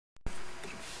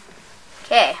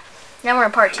Okay, now we're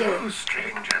in part 2. Hello,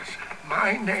 strangers.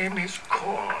 My name is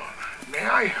Cor. May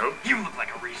I help you? You look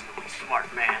like a reasonably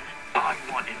smart man. I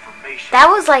want information. That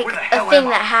was like Where the a hell thing am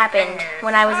I? that happened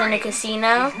when I was in a Sorry.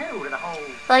 casino. He's new to the whole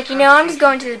Like, you know, I'm just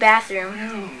going to the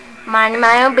bathroom, minding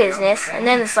my own business, and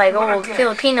then this like old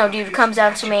Filipino dude comes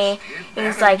up to me, and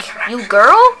he's like, "You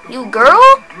girl? You girl?"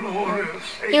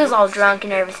 He was all drunk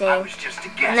and everything,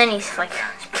 and then he's like,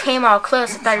 came all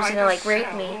close. I thought he was gonna like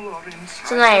rape me.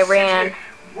 So then I ran.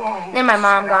 Then my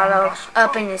mom got all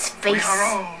up in his face,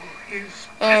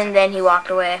 and then he walked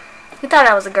away. He thought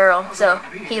I was a girl, so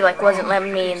he like wasn't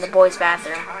letting me in the boys'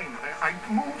 bathroom.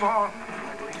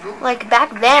 Like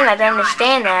back then, I'd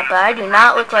understand that, but I do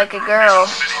not look like a girl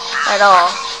at all.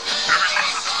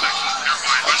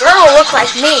 A girl will look like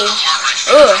me.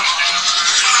 Ugh.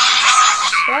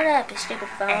 Shut up, you stupid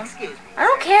phone. Excuse me. I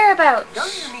don't care about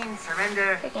Don't you mean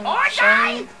surrender freaking or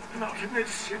die? shame. Not in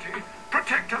this city.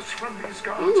 Protect us from these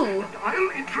guards, Ooh. and I'll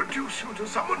introduce you to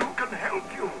someone who can help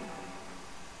you.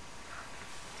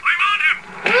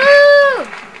 Woo!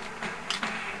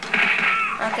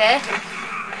 Okay.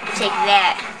 Take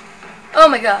that. Oh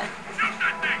my god.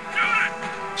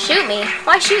 Shoot me?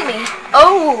 Why shoot me?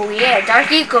 Oh yeah,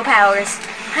 dark eco powers.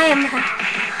 I'm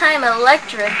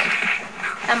electric.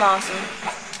 I'm awesome.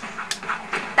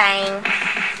 Bang.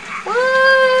 Woo!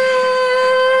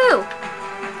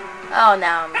 Oh,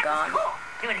 now I'm gone. Cool.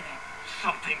 Do it again.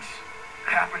 Something's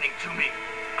happening to me.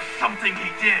 Something he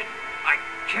did. I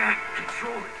can't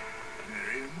control it.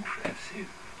 Very impressive.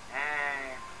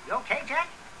 You okay, Jack?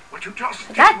 What you just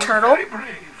Is that did was turtle? very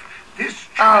brave. This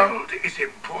child is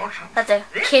important. That's a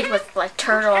kid with like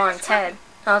turtle on his head.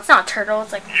 No, it's not a turtle.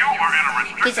 It's like You are in a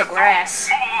restricted piece of grass.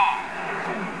 zone.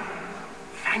 Move along.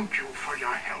 Thank you for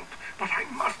your help, but I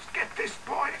must get this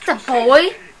boy It's to a boy.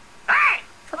 safety. I Hey!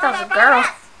 thought that was a girl.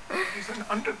 He's an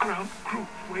underground group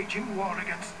waging war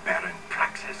against Baron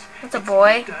Praxis. That's a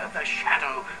boy. Leader, the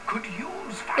Shadow, could use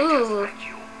Ooh. fighters like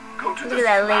you. Go to Look the at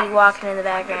that lady slums, walking in the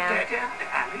find a background. dead-end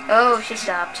alley. Oh, she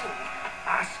stopped.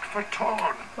 Ask for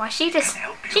Torn. Why she just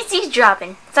she's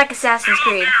eavesdropping. It's like Assassin's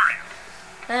Creed.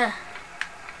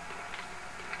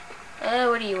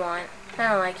 What do you want? I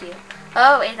don't like you.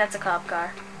 Oh wait, that's a cop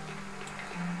car.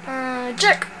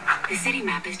 Jerk. The city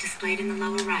map is displayed in the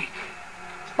lower right.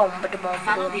 Boom, ba boom,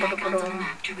 Follow the boom, icons on the boom.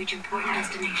 map to reach important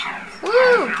destinations. Woo!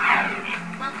 Welcome to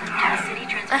the city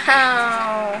transportation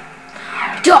Ow. system.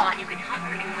 Die. You can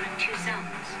hover in one of two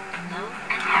zones, low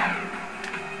and high.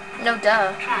 No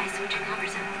duh. Try switching hover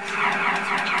zones. Switching hover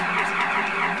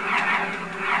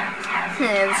zones.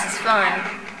 This is fun.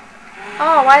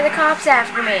 Oh, why are the cops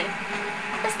after me?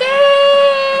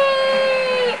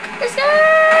 Escape!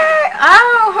 Escape!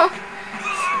 Oh!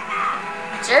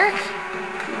 Jerk!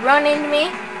 You run into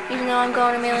me, even though I'm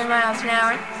going a million miles an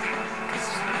hour.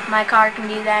 'Cause my car can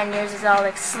do that, and yours is all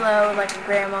like slow, like a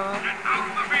grandma.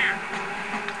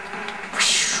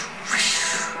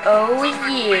 Oh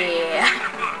yeah!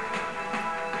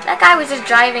 That guy was just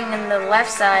driving in the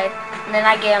left side, and then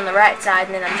I get on the right side,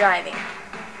 and then I'm driving.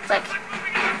 It's like,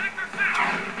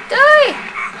 die!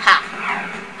 Ha!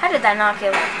 How did that not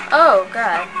kill him? Oh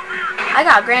god. I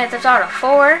got Grand Theft Auto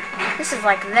 4. This is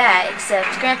like that, except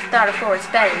Grand Theft Auto 4 is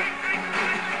better.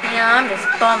 You know, I'm just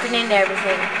bumping into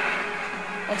everything.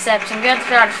 Except in Grand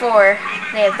Theft Auto 4,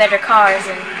 they have better cars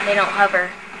and they don't hover.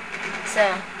 So,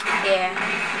 yeah.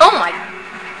 Oh my!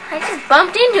 I just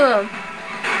bumped into him!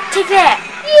 Take that!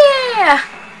 Yeah!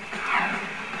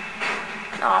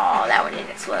 Oh, that one didn't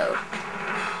explode.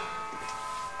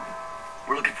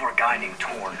 We're looking for a guy named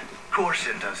Torn. Cor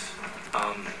sent us.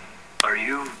 Are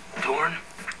you Torn?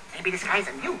 Maybe this guy's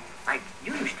a new, like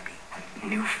you used to be.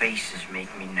 New faces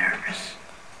make me nervous.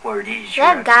 Word is That you're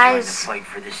trying to guy's fight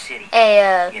for the city.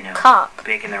 A You know, cop.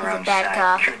 picking the He's a wrong bad side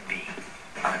cop. could be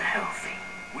unhealthy.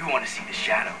 We want to see the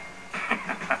Shadow.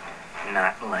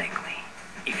 Not likely.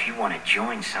 If you want to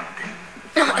join something,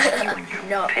 like you and your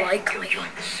Not pet likely. go join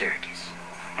the circus.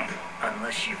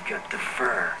 Unless you've got the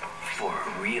fur for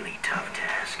a really tough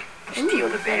task. Steal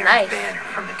the Baron's knife. banner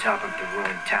from the top of the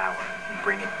ruined tower and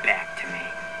bring it back to me.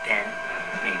 Then,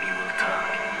 maybe we'll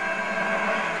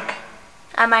talk.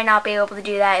 I might not be able to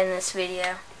do that in this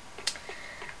video.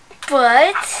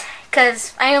 But,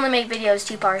 because I only make videos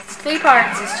 2 parts. 3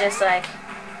 parts is just like,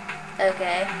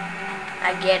 okay,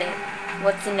 I get it.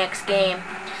 What's the next game?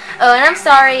 Oh, and I'm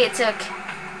sorry it took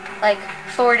like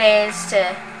 4 days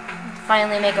to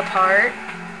finally make a part.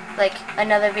 Like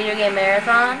another video game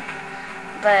marathon.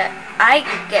 But I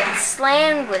get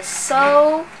slammed with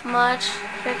so much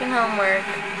freaking homework.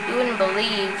 You wouldn't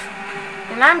believe.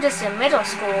 And I'm just in middle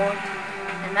school.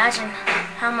 Imagine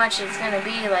how much it's gonna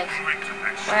be like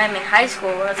when I'm in high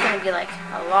school, that's gonna be like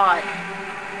a lot.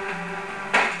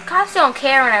 Cops don't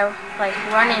care when I like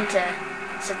run into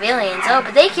civilians. Oh,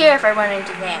 but they care if I run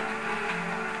into them.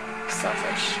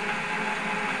 Selfish.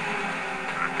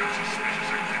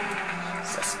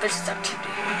 Suspicious activity.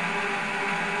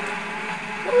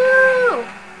 Woo!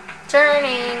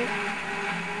 Turning.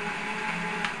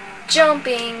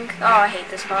 Jumping. Oh, I hate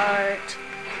this part.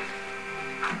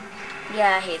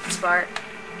 Yeah, I hate this part.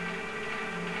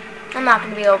 I'm not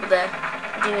going to be able to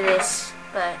do this,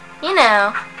 but, you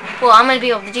know. Well, I'm going to be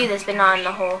able to do this, but not in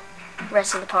the whole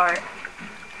rest of the part.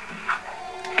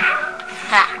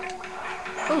 Ha!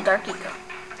 Ooh, Dark Eco.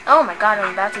 Oh my god,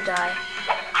 I'm about to die.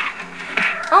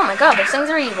 Oh my god, those things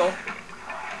are evil.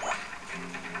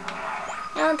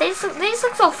 You know, they just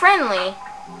look so friendly.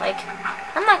 Like,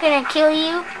 I'm not going to kill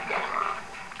you.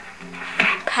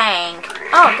 Pang.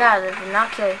 Oh god, they did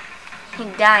not kill you.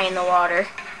 He'd die in the water.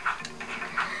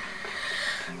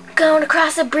 Going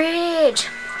across a bridge.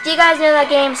 Do you guys know that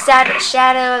game,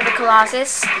 Shadow of the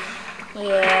Colossus?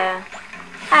 Yeah.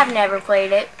 I've never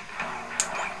played it.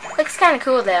 Looks kind of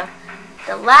cool though.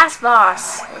 The last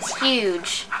boss is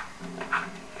huge.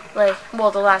 Like,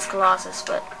 well, the last Colossus,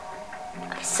 but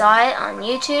I saw it on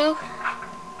YouTube.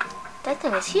 That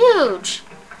thing is huge.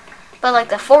 But like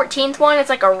the 14th one, it's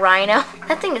like a rhino.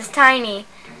 That thing is tiny.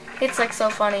 It's like so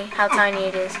funny how tiny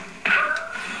it is.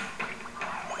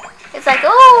 It's like,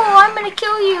 oh, I'm gonna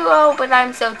kill you. Oh, but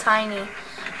I'm so tiny.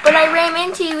 But I ran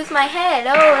into you with my head.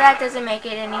 Oh, that doesn't make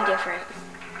it any different.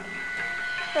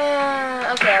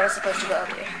 Okay, I was supposed to go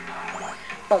up here.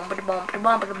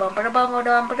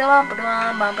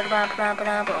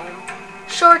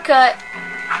 Shortcut.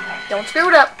 Don't screw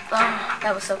it up. Oh,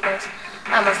 that was so close.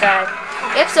 I almost died.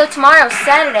 Yep, so tomorrow's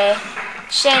Saturday.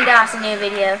 Shane Dawson new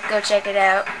video. Go check it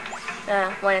out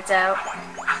when it's out.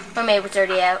 Or maybe it's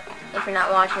already out if you're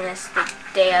not watching this the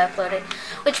day I upload it.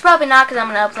 Which probably not, because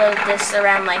I'm going to upload this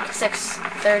around like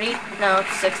 6:30. No,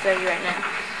 it's 6:30 right now.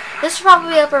 This will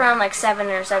probably be up around like 7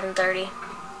 or 7:30.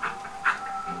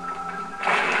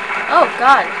 Oh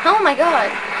god. Oh my god.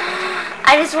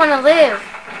 I just want to live.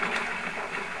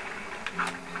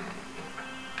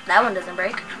 That one doesn't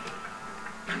break.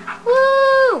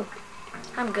 Woo!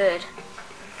 I'm good.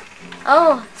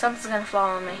 Oh, something's gonna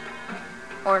fall on me.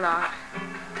 Or not.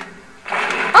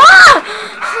 Ah!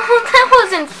 That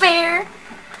wasn't fair.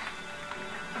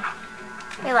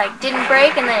 It like didn't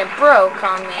break and then it broke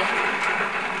on me.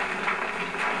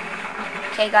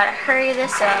 Okay, gotta hurry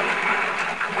this up.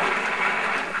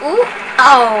 Ooh!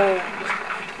 Oh!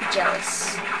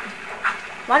 Jealous.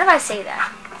 Why did I say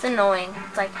that? It's annoying.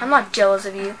 It's like, I'm not jealous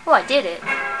of you. Oh, I did it.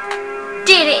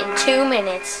 Did it in 2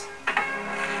 minutes.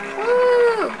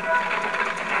 Woo!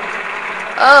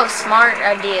 Oh, smart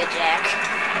idea, Jack.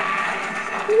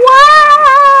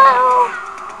 Wow!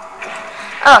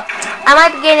 Oh, I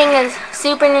might be getting a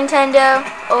Super Nintendo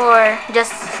or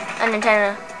just a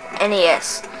Nintendo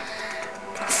NES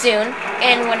soon.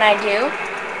 And when I do,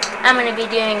 I'm going to be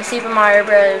doing Super Mario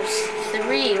Bros.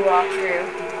 3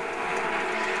 walkthrough.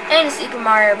 And a Super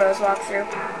Mario Bros. Walkthrough.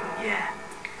 Yeah,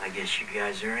 I guess you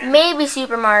guys are in. Maybe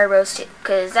Super Mario Bros. 2,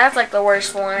 because that's like the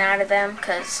worst one out of them,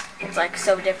 because it's like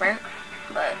so different.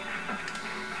 But,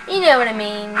 you know what I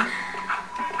mean.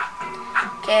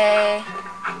 Okay.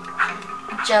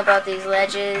 Jump out these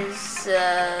ledges.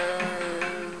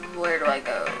 Where do I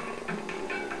go?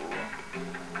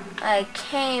 I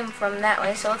came from that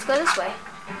way, so let's go this way.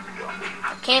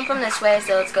 I came from this way,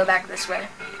 so let's go back this way.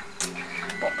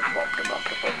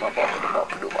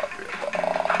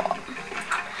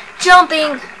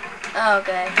 Jumping! Oh,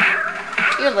 okay.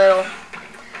 You're little.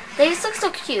 They just look so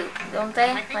cute, don't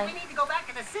they? I think we need to go back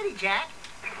to the city, Jack.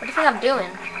 What do you think I'm doing?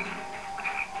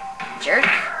 Jerk.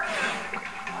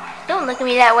 Don't look at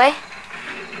me that way.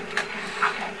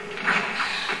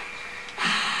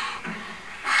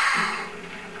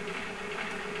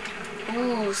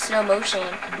 Ooh, slow motion.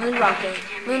 Moonwalking.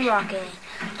 Moonwalking.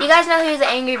 Do you guys know who the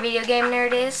Angry Video Game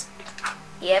Nerd is?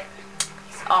 Yep.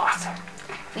 He's awesome.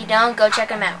 If you don't, go check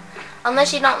him out.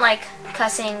 Unless you don't like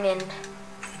cussing and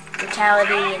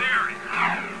brutality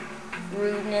and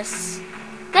rudeness,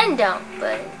 then don't.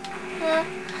 But, yeah.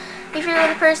 If you're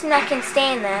the person that can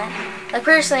stand that. Like,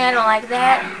 personally, I don't like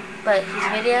that. But his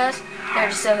videos, they're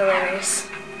just so hilarious.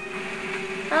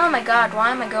 Oh my god, why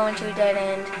am I going to a dead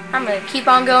end? I'm gonna keep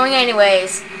on going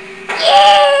anyways.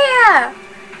 Yeah!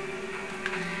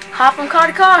 Hop from car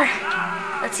to car.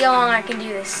 Let's see how long I can do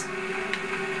this.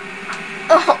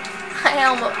 Oh,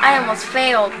 I almost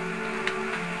failed.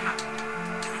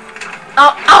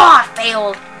 Oh, I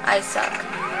failed. I suck.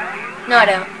 No, I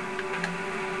don't.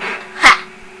 Ha!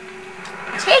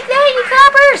 Take that, you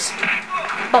coppers!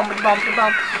 Boom, boom, boom,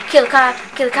 boom. Kill a cop,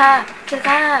 kill a cop, kill a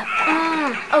cop.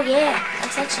 Oh yeah,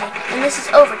 essentially. And this is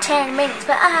over 10 minutes,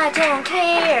 but I don't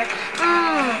care.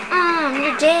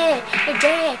 You're dead, you're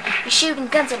dead. You're shooting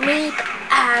guns at me, but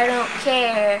I don't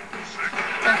care.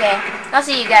 Okay, I'll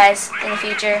see you guys in the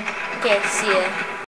future. Okay, see ya.